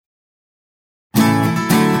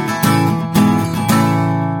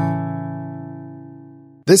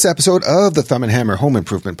This episode of the Thumb and Hammer Home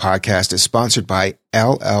Improvement Podcast is sponsored by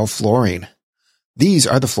LL Flooring. These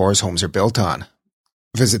are the floors homes are built on.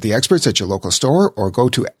 Visit the experts at your local store or go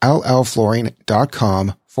to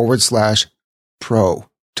llflooring.com/pro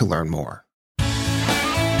to learn more.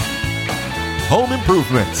 Home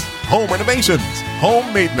improvements, home renovations,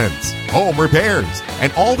 home maintenance, home repairs,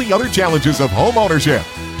 and all the other challenges of home ownership.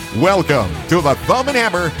 Welcome to the Thumb and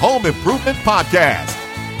Hammer Home Improvement Podcast.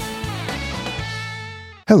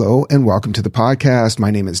 Hello and welcome to the podcast. My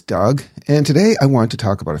name is Doug, and today I want to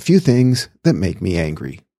talk about a few things that make me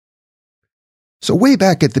angry. So way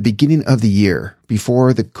back at the beginning of the year,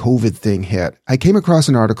 before the COVID thing hit, I came across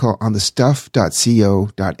an article on the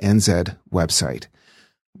stuff.co.nz website.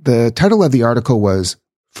 The title of the article was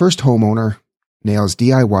First Homeowner Nails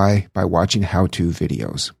DIY by Watching How-To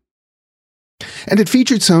Videos. And it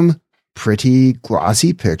featured some pretty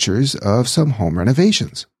glossy pictures of some home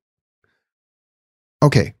renovations.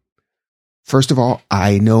 Okay, first of all,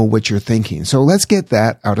 I know what you're thinking, so let's get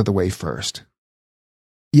that out of the way first.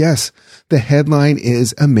 Yes, the headline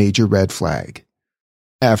is a major red flag.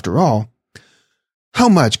 After all, how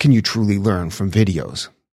much can you truly learn from videos?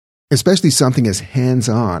 Especially something as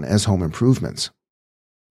hands-on as home improvements.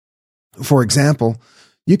 For example,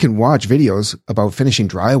 you can watch videos about finishing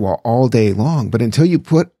drywall all day long, but until you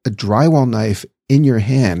put a drywall knife in your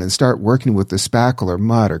hand and start working with the spackle or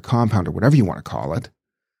mud or compound or whatever you want to call it,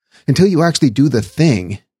 until you actually do the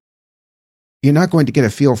thing, you're not going to get a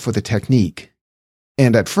feel for the technique.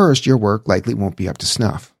 And at first, your work likely won't be up to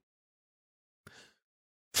snuff.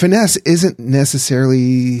 Finesse isn't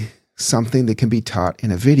necessarily something that can be taught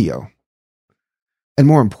in a video. And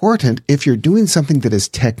more important, if you're doing something that is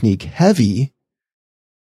technique heavy,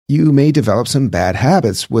 you may develop some bad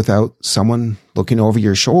habits without someone looking over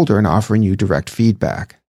your shoulder and offering you direct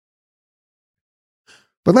feedback.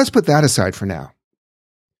 But let's put that aside for now.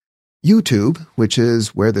 YouTube, which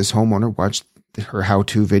is where this homeowner watched her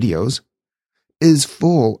how-to videos, is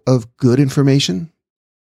full of good information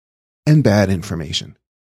and bad information.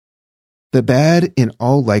 The bad, in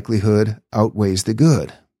all likelihood, outweighs the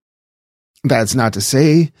good. That's not to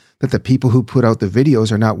say that the people who put out the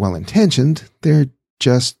videos are not well-intentioned. They're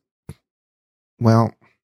just, well,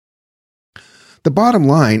 the bottom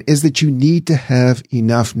line is that you need to have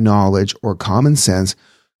enough knowledge or common sense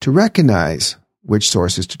to recognize which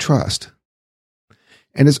sources to trust.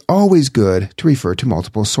 And it's always good to refer to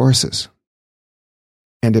multiple sources.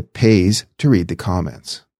 And it pays to read the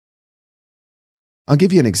comments. I'll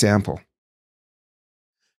give you an example.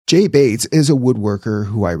 Jay Bates is a woodworker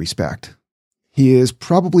who I respect. He is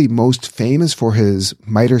probably most famous for his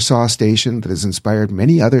miter saw station that has inspired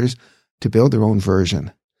many others to build their own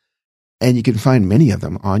version. And you can find many of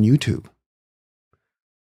them on YouTube.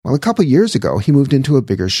 Well, a couple years ago, he moved into a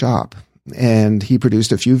bigger shop, and he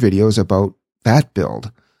produced a few videos about that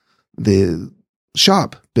build, the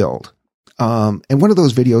shop build. And one of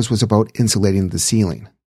those videos was about insulating the ceiling.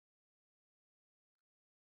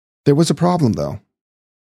 There was a problem, though.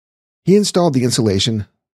 He installed the insulation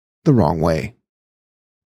the wrong way.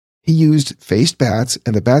 He used faced bats,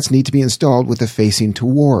 and the bats need to be installed with the facing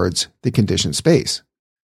towards the conditioned space.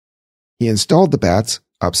 He installed the bats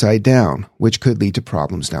upside down, which could lead to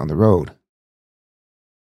problems down the road.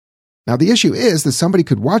 Now, the issue is that somebody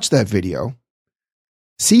could watch that video,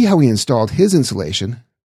 see how he installed his insulation,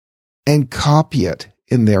 and copy it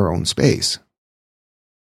in their own space.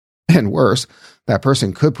 And worse, that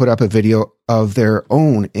person could put up a video of their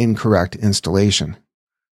own incorrect installation.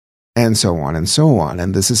 And so on and so on.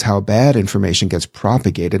 And this is how bad information gets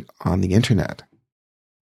propagated on the internet.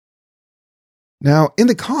 Now, in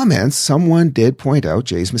the comments, someone did point out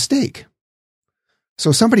Jay's mistake.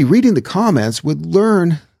 So somebody reading the comments would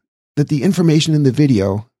learn that the information in the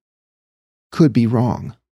video could be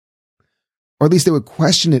wrong. Or at least they would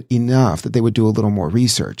question it enough that they would do a little more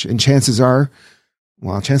research. And chances are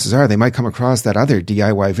they might come across that other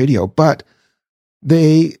DIY video, but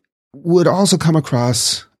they would also come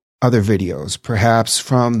across other videos, perhaps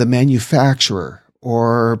from the manufacturer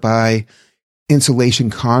or by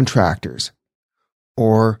insulation contractors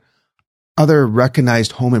or other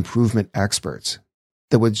recognized home improvement experts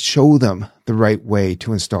that would show them the right way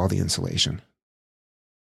to install the insulation.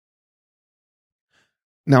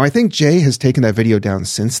 Now, I think Jay has taken that video down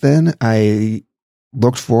since then. I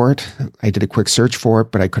looked for it. I did a quick search for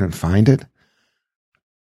it, but I couldn't find it.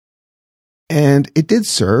 And it did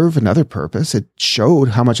serve another purpose. It showed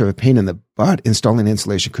how much of a pain in the butt installing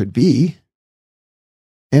insulation could be.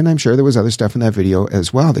 And I'm sure there was other stuff in that video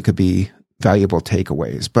as well that could be valuable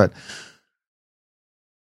takeaways. But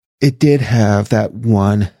it did have that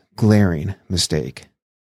one glaring mistake.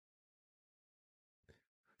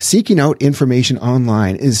 Seeking out information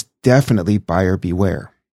online is definitely buyer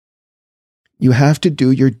beware. You have to do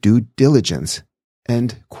your due diligence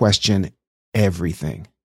and question everything.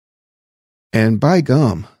 And by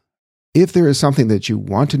gum, if there is something that you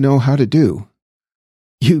want to know how to do,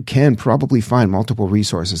 you can probably find multiple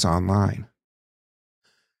resources online.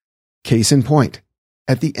 Case in point,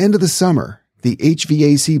 at the end of the summer, the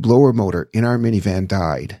HVAC blower motor in our minivan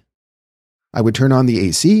died. I would turn on the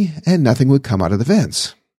AC and nothing would come out of the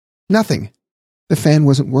vents. Nothing. The fan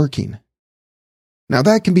wasn't working. Now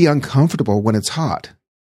that can be uncomfortable when it's hot.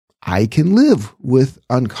 I can live with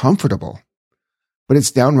uncomfortable, but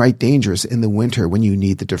it's downright dangerous in the winter when you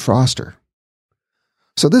need the defroster.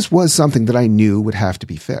 So this was something that I knew would have to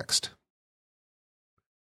be fixed.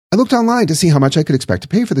 I looked online to see how much I could expect to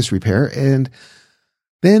pay for this repair, and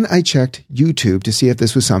then I checked YouTube to see if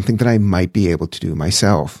this was something that I might be able to do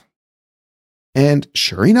myself. And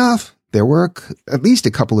sure enough, there were at least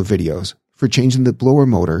a couple of videos for changing the blower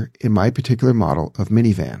motor in my particular model of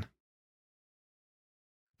minivan.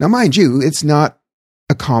 Now, mind you, it's not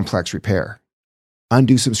a complex repair.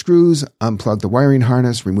 Undo some screws, unplug the wiring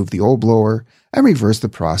harness, remove the old blower, and reverse the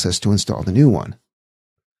process to install the new one.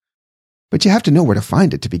 But you have to know where to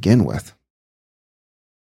find it to begin with.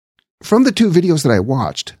 From the 2 videos that I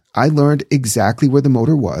watched, I learned exactly where the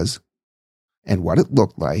motor was, and what it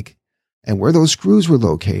looked like, and where those screws were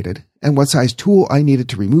located, and what size tool I needed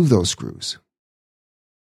to remove those screws.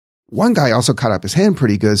 One guy also cut up his hand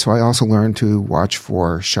pretty good, so I also learned to watch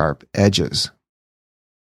for sharp edges.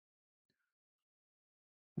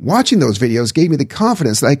 Watching those videos gave me the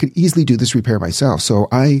confidence that I could easily do this repair myself, so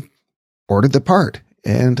I ordered the part,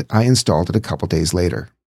 and I installed it a couple days later.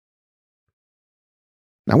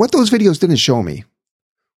 Now, what those videos didn't show me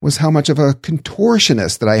was how much of a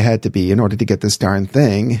contortionist that I had to be in order to get this darn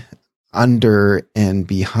thing under and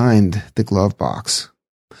behind the glove box.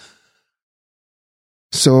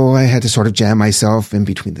 So I had to sort of jam myself in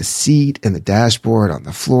between the seat and the dashboard on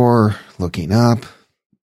the floor, looking up.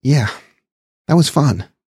 Yeah, that was fun.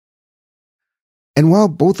 And while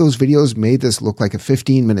both those videos made this look like a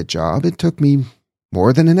 15-minute job, it took me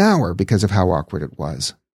more than an hour because of how awkward it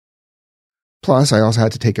was. Plus, I also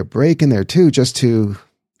had to take a break in there too, just to,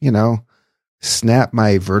 snap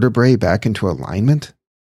my vertebrae back into alignment.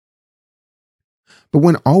 But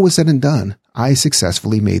when all was said and done, I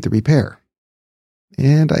successfully made the repair.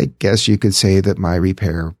 And I guess you could say that my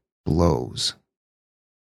repair blows.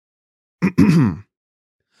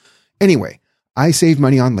 Anyway, I saved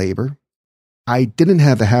money on labor. I didn't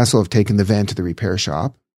have the hassle of taking the van to the repair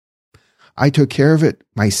shop. I took care of it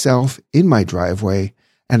myself in my driveway,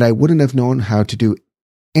 and I wouldn't have known how to do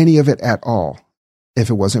any of it at all if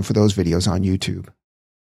it wasn't for those videos on YouTube.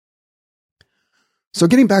 So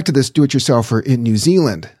getting back to this do-it-yourselfer in New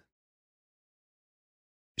Zealand,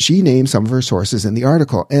 she named some of her sources in the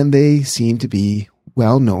article, and they seem to be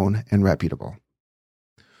well-known and reputable.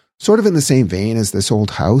 Sort of in the same vein as this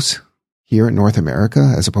old house here in North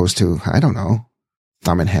America, as opposed to,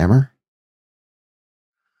 Thumb and Hammer.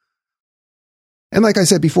 And like I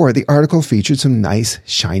said before, the article featured some nice,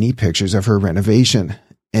 shiny pictures of her renovation,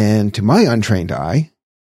 and to my untrained eye,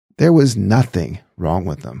 there was nothing wrong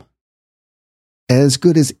with them. As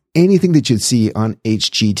good as anything that you'd see on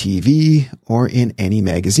HGTV or in any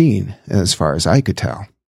magazine, as far as I could tell.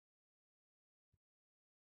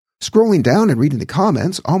 Scrolling down and reading the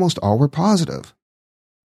comments, almost all were positive.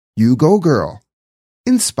 You go, girl.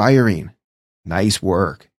 Inspiring. Nice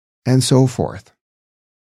work. And so forth.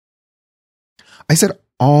 I said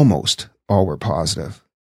almost all were positive.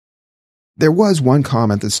 There was one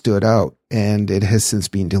comment that stood out, and it has since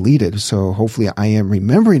been deleted, so hopefully I am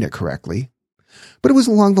remembering it correctly. But it was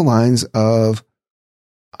along the lines of,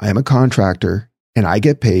 I am a contractor, and I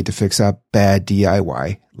get paid to fix up bad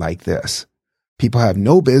DIY like this. People have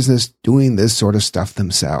no business doing this sort of stuff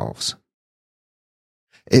themselves.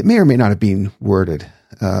 It may or may not have been worded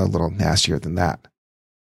a little nastier than that.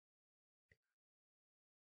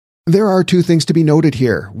 There are 2 things to be noted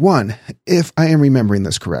here. 1, if I am remembering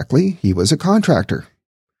this correctly, he was a contractor.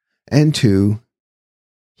 And 2,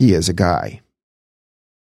 he is a guy.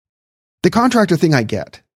 The contractor thing I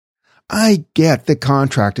get. I get that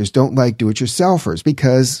contractors don't like do-it-yourselfers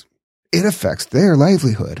because it affects their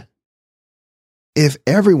livelihood. If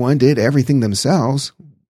everyone did everything themselves,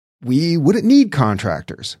 we wouldn't need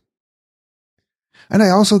contractors. And I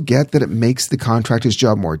also get that it makes the contractor's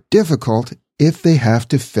job more difficult if they have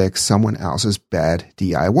to fix someone else's bad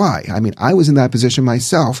DIY. I was in that position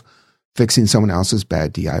myself, fixing someone else's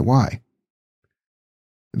bad DIY.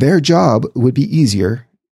 Their job would be easier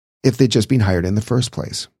if they'd just been hired in the first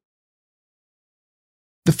place.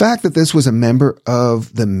 The fact that this was a member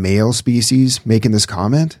of the male species making this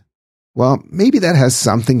comment, well, maybe that has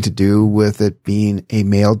something to do with it being a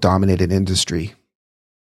male-dominated industry.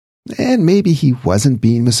 And maybe he wasn't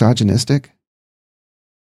being misogynistic.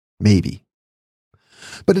 Maybe.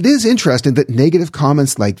 But it is interesting that negative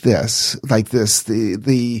comments like this,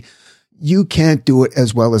 the you can't do it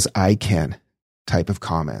as well as I can type of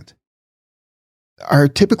comment, are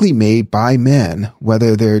typically made by men,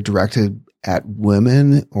 whether they're directed at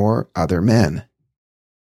women or other men.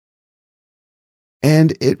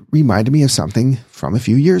 And it reminded me of something from a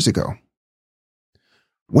few years ago.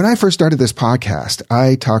 When I first started this podcast,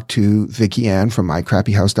 I talked to Vicky Ann from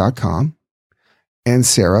mycrappyhouse.com and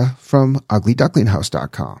Sarah from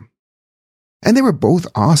uglyducklinghouse.com. And they were both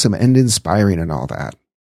awesome and inspiring and all that.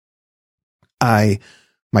 I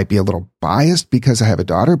might be a little biased because I have a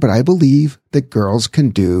daughter, but I believe that girls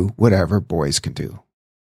can do whatever boys can do.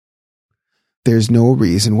 There's no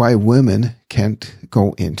reason why women can't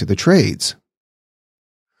go into the trades.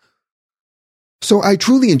 So I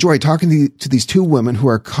truly enjoy talking to these two women who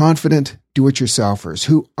are confident do-it-yourselfers,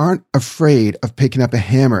 who aren't afraid of picking up a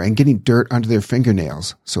hammer and getting dirt under their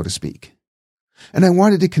fingernails, so to speak. And I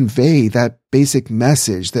wanted to convey that basic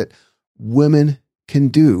message that women can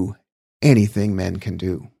do anything men can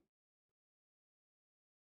do.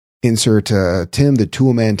 Insert Tim the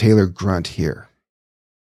Toolman Taylor grunt here.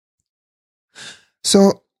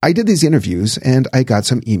 So I did these interviews and I got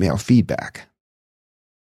some email feedback.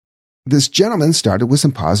 This gentleman started with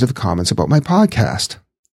some positive comments about my podcast.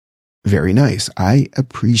 Very nice. I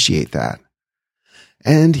appreciate that.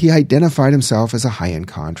 And he identified himself as a high-end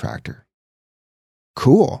contractor.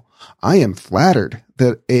 Cool. I am flattered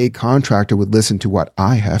that a contractor would listen to what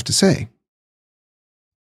I have to say.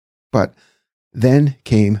 But then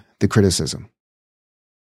came the criticism.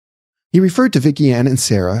 He referred to Vicky Ann and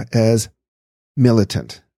Sarah as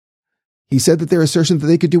militant. He said that their assertion that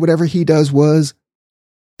they could do whatever he does was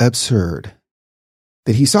absurd.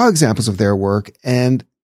 That he saw examples of their work and,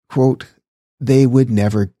 quote, they would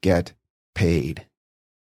never get paid.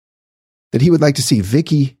 That he would like to see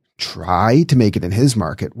Vicky try to make it in his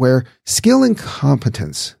market, where skill and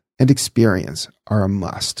competence and experience are a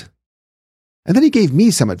must. And then he gave me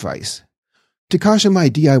some advice to caution my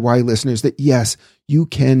DIY listeners that yes, you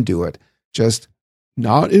can do it, just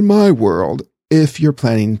not in my world if you're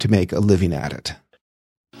planning to make a living at it.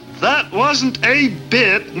 That wasn't a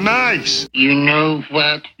bit nice. You know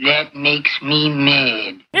what? That makes me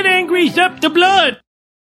mad. It angries up the blood.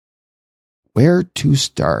 Where to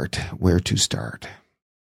start?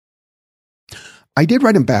 I did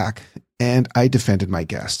write him back, and I defended my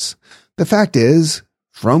guests. The fact is,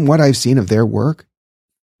 from what I've seen of their work,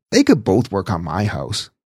 they could both work on my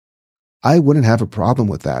house. I wouldn't have a problem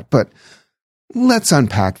with that, but let's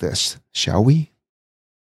unpack this, shall we?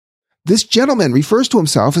 This gentleman refers to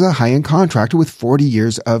himself as a high-end contractor with 40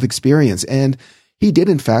 years of experience, and he did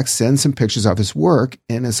in fact send some pictures of his work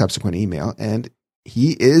in a subsequent email, and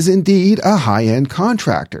he is indeed a high-end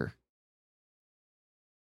contractor.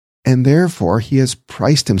 And therefore, he has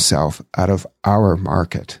priced himself out of our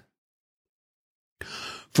market.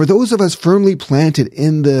 For those of us firmly planted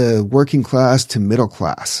in the working class to middle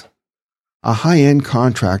class, a high-end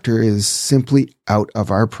contractor is simply out of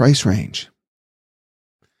our price range.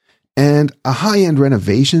 And a high-end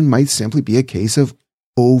renovation might simply be a case of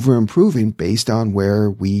over-improving based on where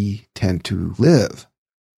we tend to live.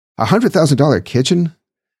 A $100,000 kitchen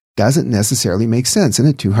doesn't necessarily make sense in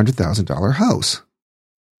a $200,000 house.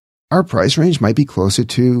 Our price range might be closer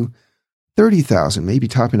to $30,000, maybe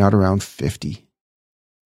topping out around $50,000.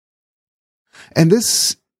 And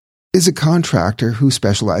this is a contractor who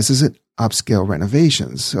specializes in upscale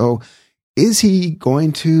renovations. So is he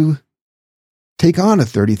going to take on a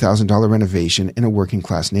 $30,000 renovation in a working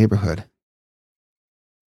class neighborhood?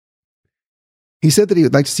 He said that he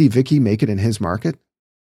would like to see Vicky make it in his market.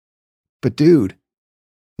 But dude,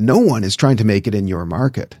 no one is trying to make it in your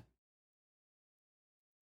market.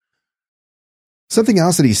 Something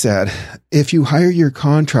else that he said, if you hire your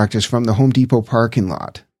contractors from the Home Depot parking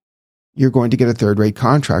lot, you're going to get a third-rate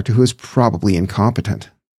contractor who is probably incompetent.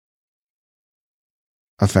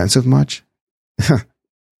 Offensive much?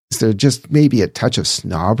 Is there just maybe a touch of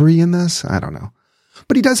snobbery in this? I don't know.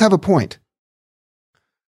 But he does have a point.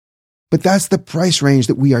 But that's the price range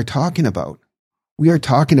that we are talking about. We are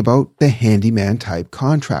talking about the handyman-type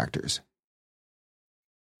contractors.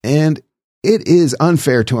 And it is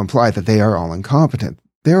unfair to imply that they are all incompetent.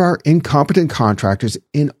 There are incompetent contractors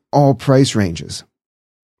in all price ranges.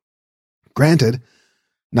 Granted,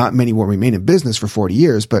 not many will remain in business for 40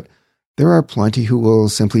 years, but There are plenty who will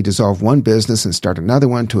simply dissolve one business and start another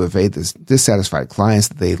one to evade the dissatisfied clients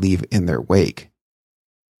that they leave in their wake.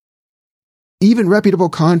 Even reputable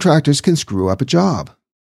contractors can screw up a job.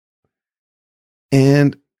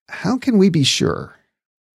 And how can we be sure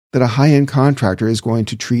that a high-end contractor is going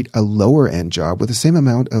to treat a lower-end job with the same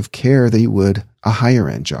amount of care that he would a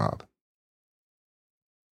higher-end job?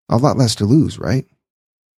 A lot less to lose, right?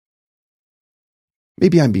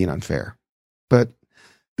 Maybe I'm being unfair, but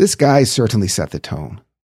this guy certainly set the tone.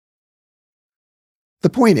 The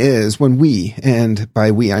point is, when we, and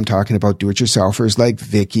by we I'm talking about do-it-yourselfers like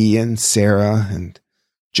Vicky and Sarah and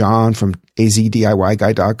John from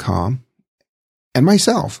AZDIYguy.com, and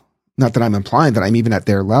myself, not that I'm implying that I'm even at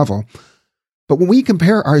their level, but when we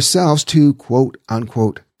compare ourselves to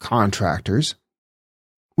quote-unquote contractors,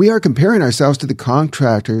 we are comparing ourselves to the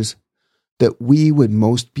contractors that we would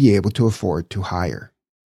most be able to afford to hire.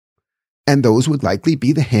 And those would likely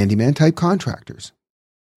be the handyman-type contractors.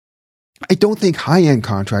 I don't think high-end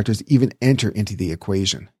contractors even enter into the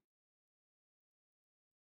equation.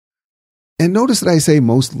 And notice that I say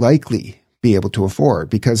most likely be able to afford,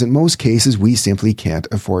 because in most cases we simply can't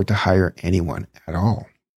afford to hire anyone at all.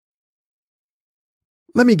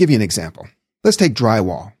 Let me give you an example. Let's take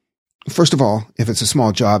drywall. First of all, if it's a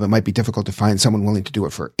small job, it might be difficult to find someone willing to do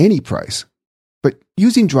it for any price. But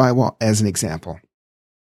using drywall as an example,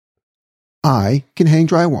 I can hang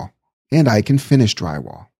drywall and I can finish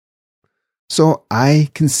drywall. So I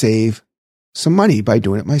can save some money by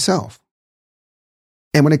doing it myself.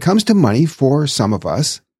 And when it comes to money, for some of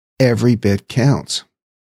us, every bit counts.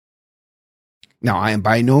 Now, I am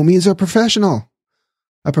by no means a professional.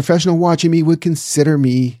 A professional watching me would consider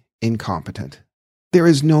me incompetent. There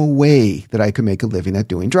is no way that I could make a living at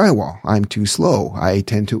doing drywall. I'm too slow. I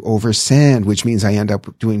tend to oversand, which means I end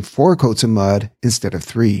up doing 4 coats of mud instead of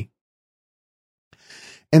 3.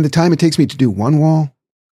 And the time it takes me to do one wall,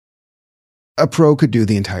 a pro could do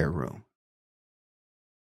the entire room.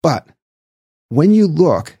 But when you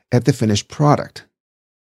look at the finished product,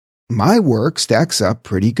 my work stacks up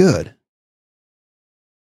pretty good.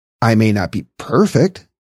 I may not be perfect.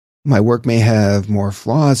 My work may have more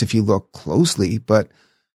flaws if you look closely, but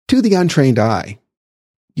to the untrained eye,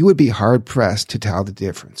 you would be hard-pressed to tell the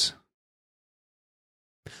difference.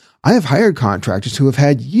 I have hired contractors who have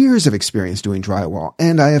had years of experience doing drywall,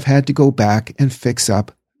 and I have had to go back and fix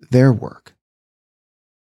up their work.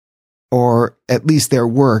 Or at least their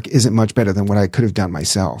work isn't much better than what I could have done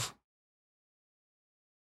myself.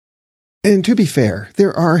 And to be fair,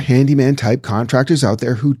 there are handyman-type contractors out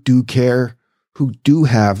there who do care, who do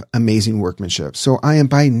have amazing workmanship, so I am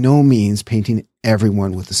by no means painting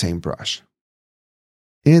everyone with the same brush.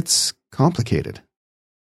 It's complicated.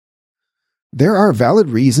 There are valid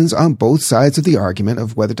reasons on both sides of the argument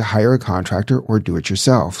of whether to hire a contractor or do it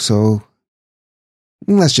yourself, so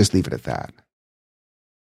let's just leave it at that.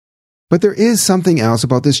 But there is something else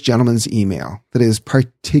about this gentleman's email that is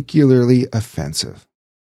particularly offensive.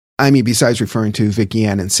 I mean, besides referring to Vicky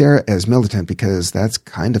Ann and Sarah as militant, because that's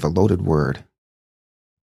kind of a loaded word.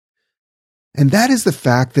 And that is the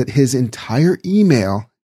fact that his entire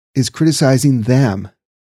email is criticizing them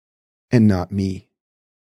and not me.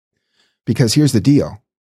 Because here's the deal.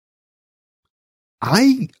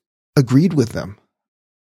 I agreed with them.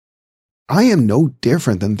 I am no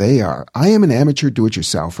different than they are. I am an amateur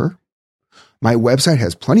do-it-yourselfer. My website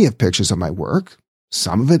has plenty of pictures of my work.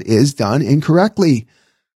 Some of it is done incorrectly.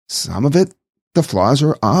 Some of it, the flaws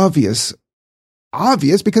are obvious.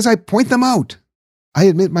 Obvious because I point them out. I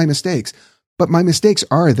admit my mistakes, but my mistakes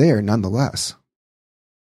are there nonetheless.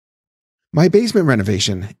 My basement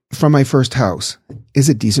renovation from my first house is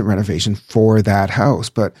a decent renovation for that house,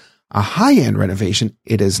 but a high-end renovation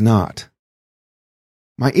it is not.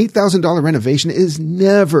 My $8,000 renovation is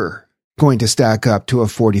never going to stack up to a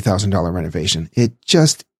 $40,000 renovation. It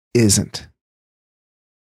just isn't.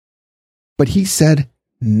 But he said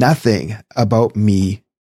nothing about me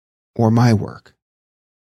or my work.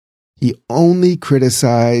 He only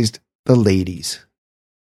criticized the ladies.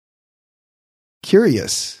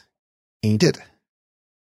 Curious, ain't it?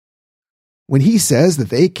 When he says that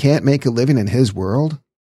they can't make a living in his world,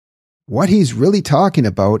 what he's really talking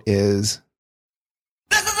about is,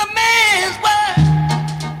 this is a man's world.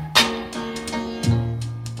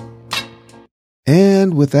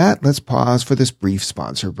 And with that, let's pause for this brief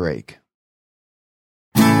sponsor break.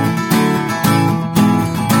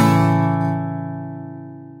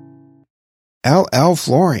 LL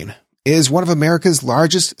Flooring is one of America's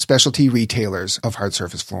largest specialty retailers of hard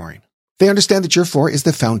surface flooring. They understand that your floor is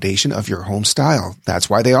the foundation of your home style. That's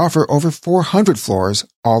why they offer over 400 floors,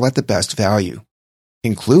 all at the best value,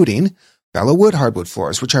 including Bella Wood hardwood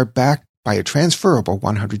floors, which are backed by a transferable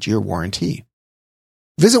 100-year warranty.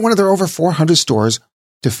 Visit one of their over 400 stores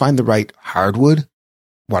to find the right hardwood,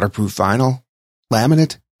 waterproof vinyl,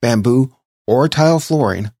 laminate, bamboo, or tile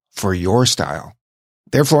flooring for your style.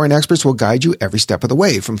 Their flooring experts will guide you every step of the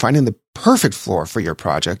way, from finding the perfect floor for your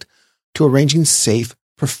project to arranging safe,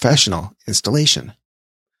 professional installation.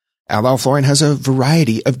 Al Flooring has a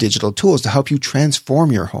variety of digital tools to help you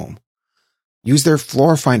transform your home. Use their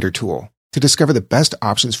Floor Finder tool to discover the best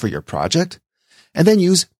options for your project, and then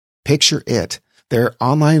use Picture It, their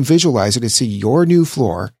online visualizer, to see your new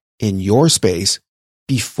floor in your space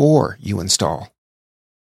before you install.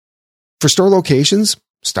 For store locations,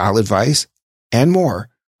 style advice, and more,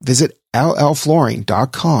 visit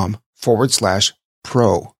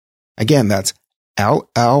llflooring.com/pro. Again, that's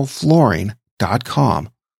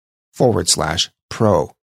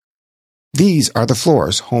llflooring.com/pro. These are the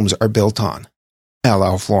floors homes are built on.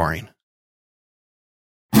 LL Flooring.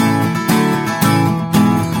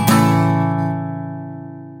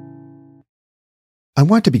 I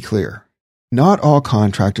want to be clear. Not all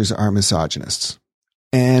contractors are misogynists.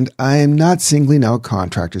 And I am not singling out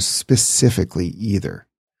contractors specifically either.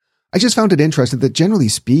 I just found it interesting that, generally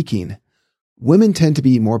speaking, women tend to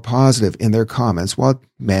be more positive in their comments while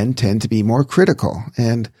men tend to be more critical.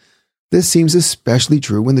 And this seems especially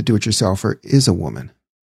true when the do-it-yourselfer is a woman.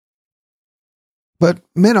 But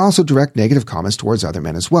men also direct negative comments towards other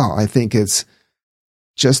men as well. I think it's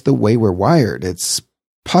just the way we're wired. It's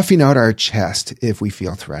puffing out our chest if we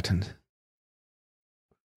feel threatened.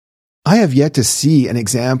 I have yet to see an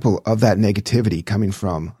example of that negativity coming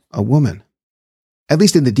from a woman. At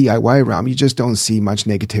least in the DIY realm, you just don't see much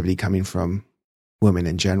negativity coming from women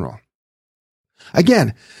in general.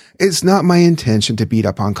 Again, it's not my intention to beat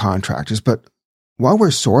up on contractors, but while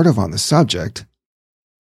we're sort of on the subject,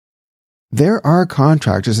 there are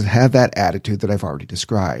contractors that have that attitude that I've already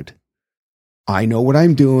described. I know what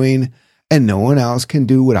I'm doing, and no one else can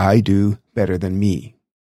do what I do better than me.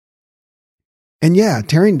 And yeah,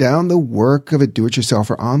 tearing down the work of a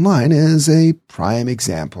do-it-yourselfer online is a prime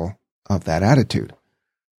example of that attitude.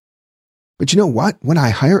 But you know what? When I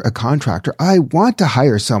hire a contractor, I want to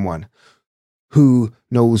hire someone who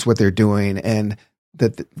knows what they're doing and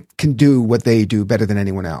that can do what they do better than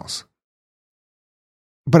anyone else.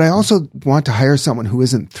 But I also want to hire someone who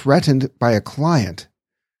isn't threatened by a client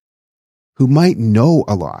who might know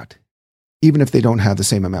a lot, even if they don't have the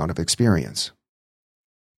same amount of experience.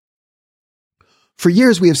 For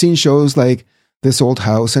years, we have seen shows like This Old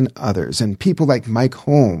House and others, and people like Mike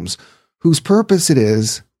Holmes, whose purpose it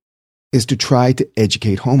is to try to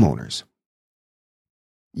educate homeowners.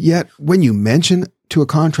 Yet, when you mention to a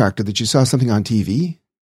contractor that you saw something on TV,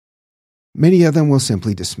 many of them will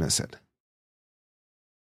simply dismiss it.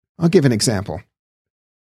 I'll give an example.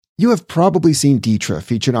 You have probably seen Detra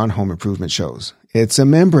featured on home improvement shows. It's a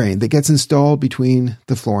membrane that gets installed between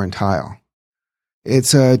the floor and tile.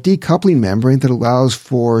 It's a decoupling membrane that allows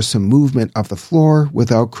for some movement of the floor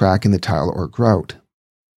without cracking the tile or grout.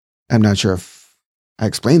 I'm not sure if I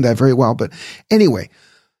explained that very well, but anyway,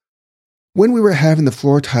 when we were having the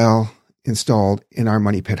floor tile installed in our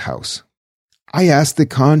money pit house, I asked the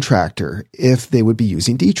contractor if they would be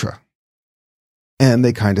using Detra, and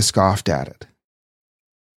they kind of scoffed at it.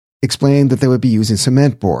 Explained that they would be using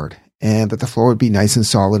cement board and that the floor would be nice and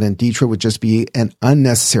solid and Detra would just be an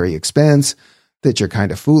unnecessary expense, that you're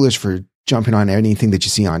kind of foolish for jumping on anything that you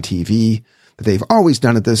see on TV, that they've always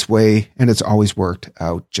done it this way and it's always worked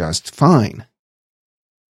out just fine.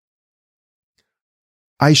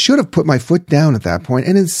 I should have put my foot down at that point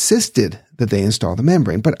and insisted that they install the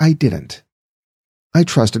membrane, but I didn't. I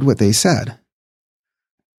trusted what they said.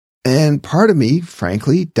 And part of me,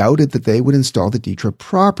 frankly, doubted that they would install the Detra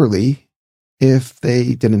properly if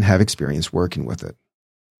they didn't have experience working with it.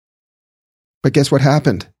 But guess what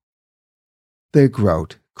happened? The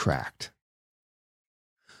grout cracked.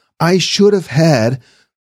 I should have had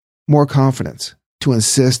more confidence to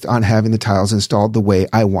insist on having the tiles installed the way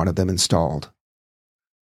I wanted them installed.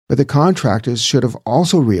 But the contractors should have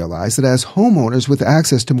also realized that as homeowners with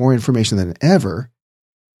access to more information than ever,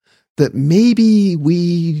 that maybe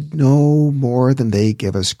we know more than they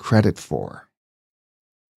give us credit for.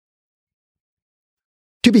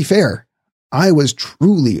 To be fair, I was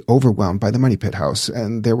truly overwhelmed by the money pit house,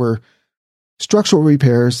 and there were structural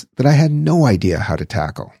repairs that I had no idea how to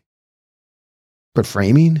tackle. But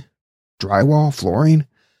framing, drywall, flooring,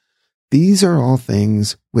 these are all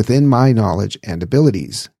things within my knowledge and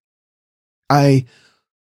abilities. I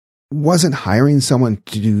wasn't hiring someone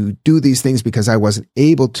to do these things because I wasn't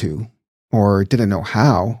able to, or didn't know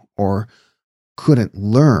how, or couldn't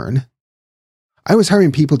learn. I was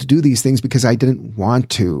hiring people to do these things because I didn't want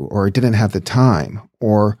to, or didn't have the time,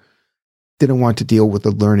 or didn't want to deal with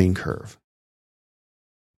the learning curve.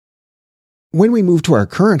 When we moved to our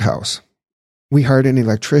current house, we hired an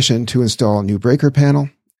electrician to install a new breaker panel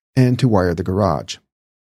and to wire the garage.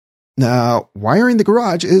 Now, wiring the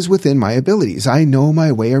garage is within my abilities. I know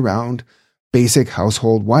my way around basic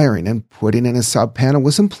household wiring, and putting in a sub panel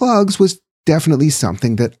with some plugs was definitely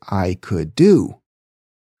something that I could do.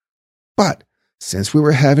 But since we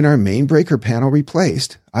were having our main breaker panel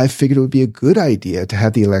replaced, I figured it would be a good idea to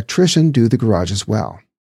have the electrician do the garage as well.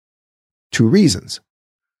 2 reasons.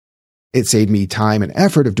 It saved me time and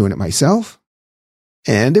effort of doing it myself,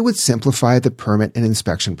 and it would simplify the permit and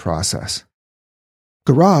inspection process.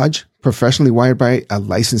 Garage, professionally wired by a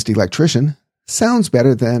licensed electrician, sounds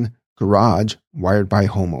better than garage wired by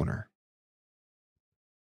homeowner.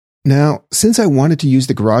 Now, since I wanted to use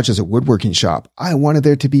the garage as a woodworking shop, I wanted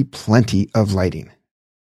there to be plenty of lighting.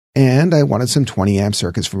 And I wanted some 20-amp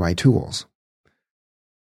circuits for my tools.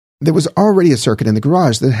 There was already a circuit in the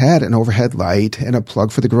garage that had an overhead light and a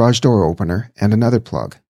plug for the garage door opener and another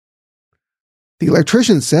plug. The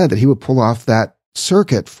electrician said that he would pull off that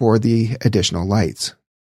circuit for the additional lights.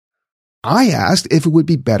 I asked if it would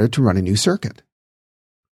be better to run a new circuit.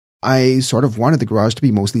 I sort of wanted the garage to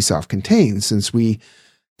be mostly self-contained since we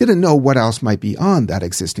didn't know what else might be on that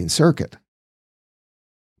existing circuit.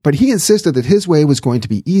 But he insisted that his way was going to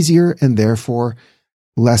be easier and therefore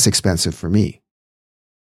less expensive for me.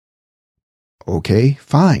 Okay,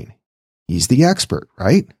 fine. He's the expert,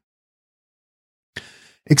 right?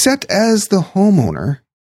 Except as the homeowner,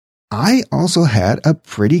 I also had a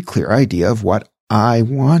pretty clear idea of what I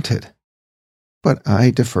wanted. But I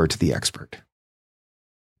defer to the expert.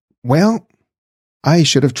 Well, I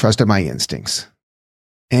should have trusted my instincts.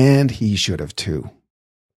 And he should have too.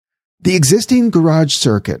 The existing garage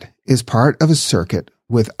circuit is part of a circuit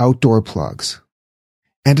with outdoor plugs,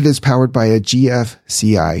 and it is powered by a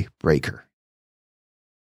GFCI breaker.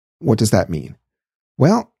 What does that mean?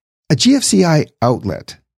 Well, a GFCI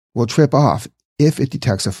outlet will trip off if it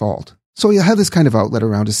detects a fault. So you'll have this kind of outlet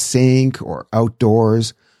around a sink or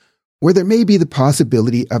outdoors where there may be the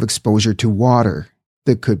possibility of exposure to water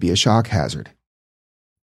that could be a shock hazard.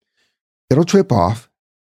 It'll trip off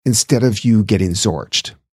instead of you getting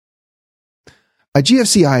zorched. A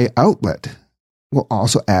GFCI outlet will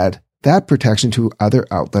also add that protection to other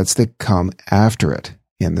outlets that come after it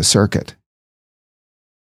in the circuit.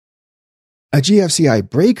 A GFCI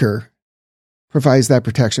breaker provides that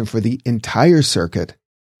protection for the entire circuit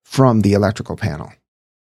from the electrical panel.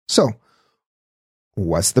 So,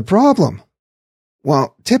 what's the problem?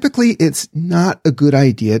 Well, typically it's not a good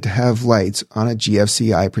idea to have lights on a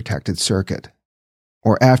GFCI protected circuit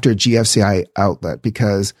or after a GFCI outlet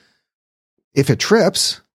because if it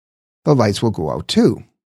trips, the lights will go out too.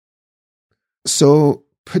 So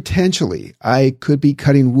potentially I could be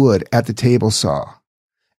cutting wood at the table saw,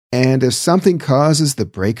 and if something causes the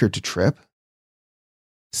breaker to trip,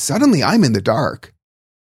 suddenly I'm in the dark,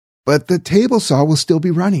 but the table saw will still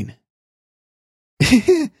be running.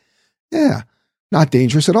 Yeah, not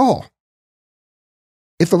dangerous at all.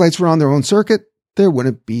 If the lights were on their own circuit, there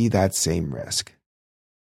wouldn't be that same risk.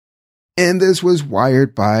 And this was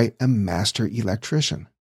wired by a master electrician.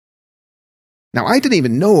 Now, I didn't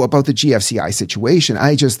even know about the GFCI situation.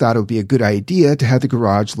 I just thought it would be a good idea to have the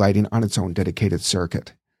garage lighting on its own dedicated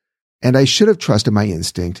circuit. And I should have trusted my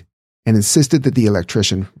instinct and insisted that the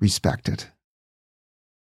electrician respect it.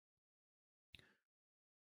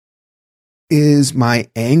 Is my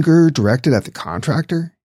anger directed at the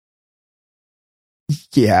contractor?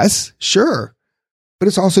 Yes, sure. But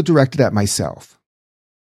it's also directed at myself.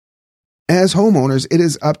 As homeowners, it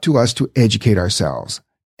is up to us to educate ourselves,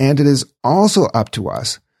 and it is also up to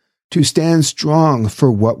us to stand strong for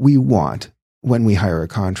what we want when we hire a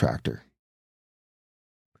contractor.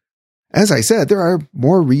 As I said, there are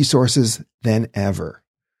more resources than ever.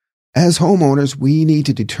 As homeowners, we need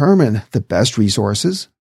to determine the best resources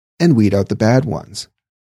and weed out the bad ones.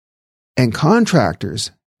 And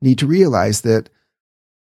contractors need to realize that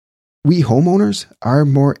we homeowners are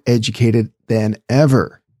more educated than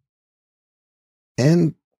ever.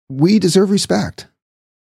 And we deserve respect.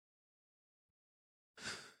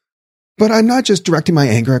 But I'm not just directing my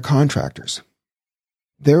anger at contractors.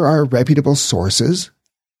 There are reputable sources,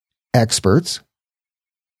 experts,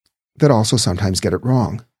 that also sometimes get it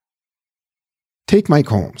wrong. Take Mike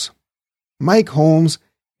Holmes. Mike Holmes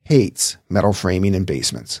hates metal framing in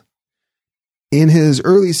basements. In his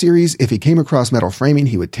early series, if he came across metal framing,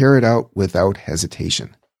 he would tear it out without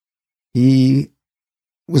hesitation. He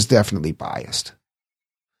was definitely biased.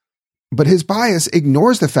 But his bias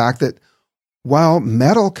ignores the fact that While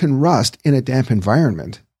metal can rust in a damp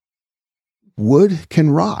environment, wood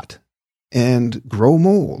can rot and grow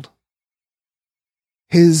mold.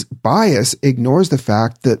 His bias ignores the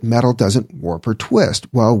fact that metal doesn't warp or twist,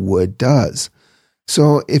 while wood does.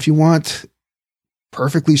 So if you want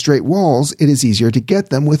perfectly straight walls, it is easier to get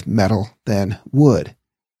them with metal than wood.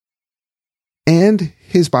 And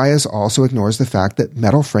his bias also ignores the fact that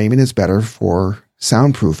metal framing is better for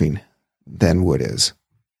soundproofing than wood is.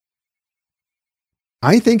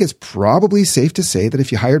 I think it's probably safe to say that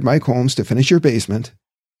if you hired Mike Holmes to finish your basement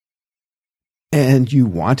and you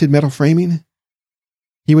wanted metal framing,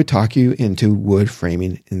 he would talk you into wood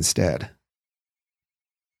framing instead.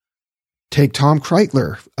 Take Tom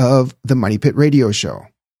Kreitler of the Money Pit Radio Show.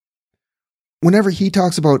 Whenever he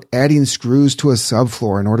talks about adding screws to a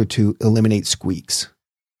subfloor in order to eliminate squeaks,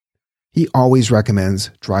 he always recommends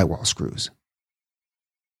drywall screws.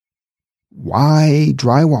 Why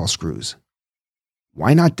drywall screws?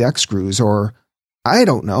 Why not deck screws or, I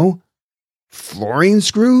don't know, flooring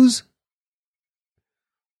screws?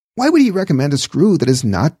 Why would he recommend a screw that is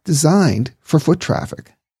not designed for foot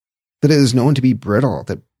traffic, that is known to be brittle,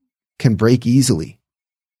 that can break easily?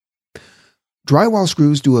 Drywall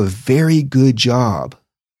screws do a very good job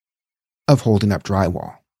of holding up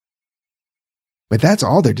drywall. But that's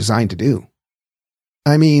all they're designed to do.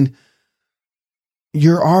 I mean,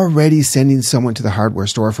 you're already sending someone to the hardware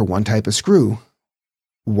store for one type of screw.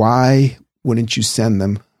 Why wouldn't you send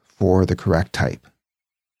them for the correct type?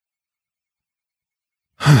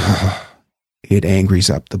 It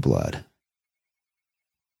angries up the blood.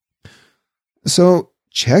 So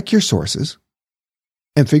check your sources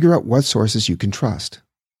and figure out what sources you can trust.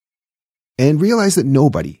 And realize that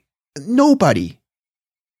nobody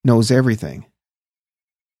knows everything.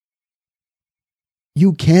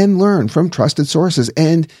 You can learn from trusted sources,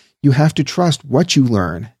 and you have to trust what you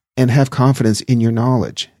learn and have confidence in your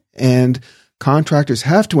knowledge. And contractors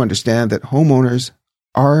have to understand that homeowners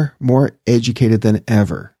are more educated than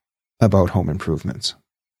ever about home improvements.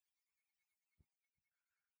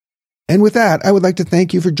 And with that, I would like to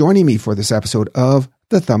thank you for joining me for this episode of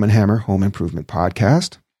the Thumb and Hammer Home Improvement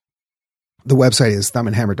Podcast. The website is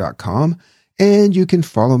thumbandhammer.com, and you can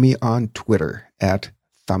follow me on Twitter at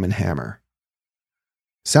Thumb and Hammer.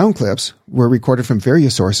 Sound clips were recorded from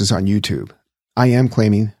various sources on YouTube. I am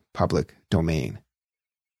claiming public domain.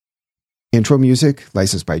 Intro music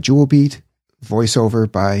licensed by Jewel Beat,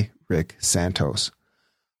 voiceover by Rick Santos.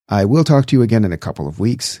 I will talk to you again in a couple of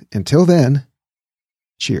weeks. Until then,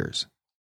 cheers.